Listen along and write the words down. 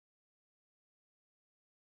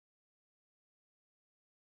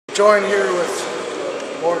joined here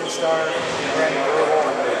with Morgan Star, Brandon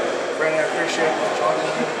Grubl, and Brandon, I appreciate you joining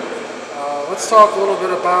me. Let's talk a little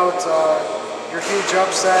bit about your huge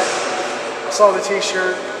upset. I saw the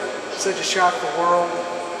t-shirt, said you shocked the world.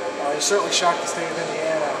 You certainly shocked the state of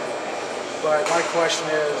Indiana. But my question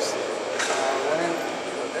is, when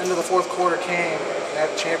the end of the fourth quarter came, in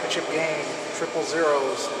that championship game, triple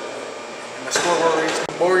zeros, and the scoreboard reached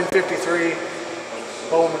Morgan 53,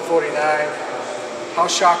 Bowman 49, how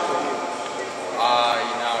shocked were you?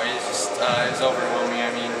 It was overwhelming. I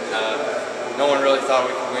mean, no one really thought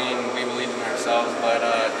we could win. We believed in ourselves, but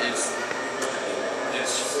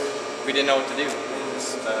we didn't know what to do. It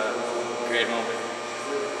was a great moment.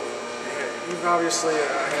 You've obviously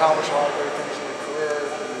accomplished a lot of great things in your career.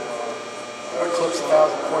 Eclipsed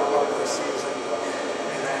 1,000-point mark this season,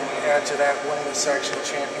 and then add to that winning the sectional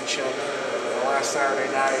championship last Saturday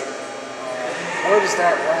night. Where does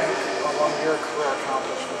that rank among your career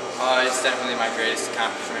accomplishments? It's definitely my greatest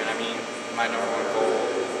accomplishment. I mean, my number one goal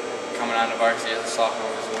coming on to varsity as a sophomore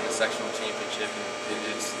was to win a sectional championship, and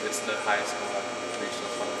it's the highest goal I've reached so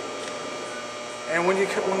far. And when you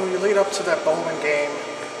lead up to that Bowman game,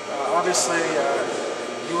 obviously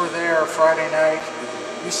you were there Friday night.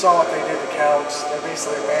 You saw what they did to Couts. They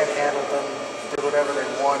basically manhandled them, did whatever they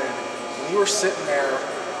wanted. When you were sitting there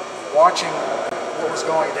watching what was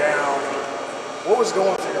going down, what was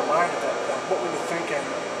going through your mind at that point? What were you thinking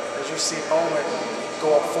as you see Bowman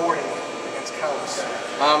go up 40 against Couts?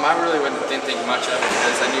 I really didn't think much of it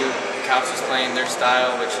because I knew Couts was playing their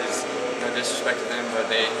style, which is no disrespect to them, but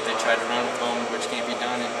they tried to run with Bowman, which can't be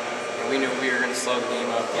done, and we knew we were going to slow the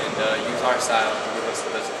game up and use our style to give us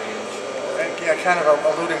the best advantage. And yeah, kind of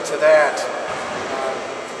alluding to that,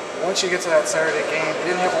 once you get to that Saturday game, you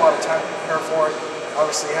didn't have a lot of time to prepare for it.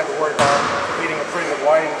 Obviously, you had to worry about beating a pretty good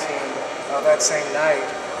Whiting team that same night.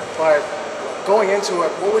 But going into it,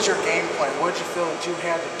 what was your game plan? What did you feel that you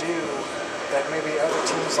had to do that maybe other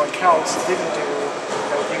teams like Couts didn't do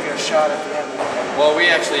that would give you a shot at the end? Well, we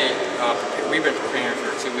actually we've been preparing for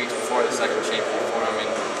 2 weeks before the second championship for them, and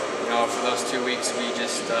for those 2 weeks we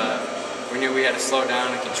just we knew we had to slow down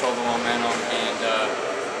and control the momentum and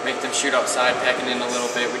make them shoot outside, pack it in a little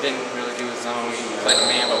bit. We didn't really do a zone. We played a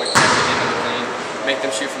man, but we packed it into the lane, make them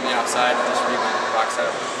shoot from the outside and just rebound and box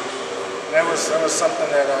out. That was something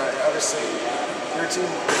that obviously your team,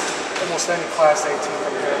 almost any Class A team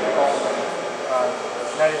from here at Bowman,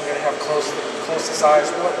 not even going to have close to size.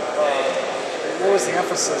 What was the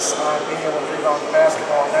emphasis on being able to rebound the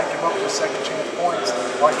basketball and not give up those second chance points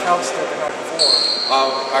like Couts did the night before?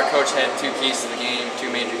 Our coach had 2 keys to the game, 2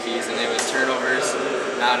 major keys, and it was turnovers,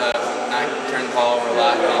 not turn the ball over a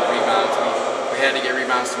lot, and rebounds. We had to get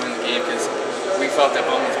rebounds to win the game because we felt that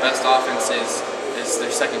Bowman's best offense is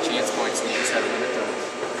their second chance points, and we just had to win it to us.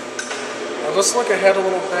 Now let's look ahead a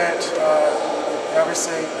little bit.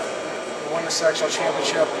 Obviously, you won the sectional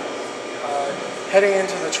championship. Heading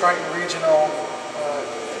into the Triton Regional,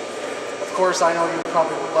 of course, I know you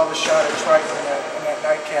probably would love a shot at Triton in that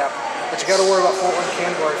nightcap, but you got to worry about Fort Wayne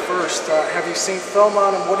Canterbury first. Have you seen film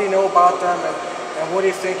on them? What do you know about them, and what do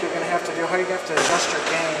you think you're going to have to do? How are you going to have to adjust your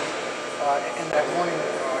game in that morning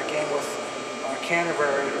game with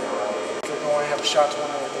Canterbury if you're going to have a shot to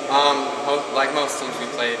win it? Like most teams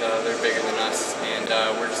we played, they're bigger than us, and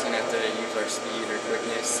we're just going to have to use our speed, our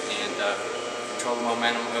quickness, and control the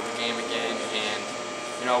momentum of the game again. And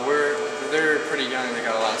they're pretty young. They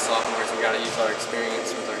got a lot of sophomores. We got to use our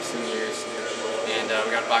experience with our seniors, and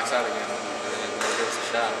we got to box out again and give us a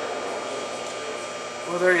shot.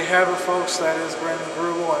 Well, there you have it, folks. That is Brandon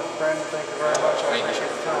Grubl, and Brandon, thank you very much. I appreciate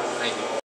the time. Thank you.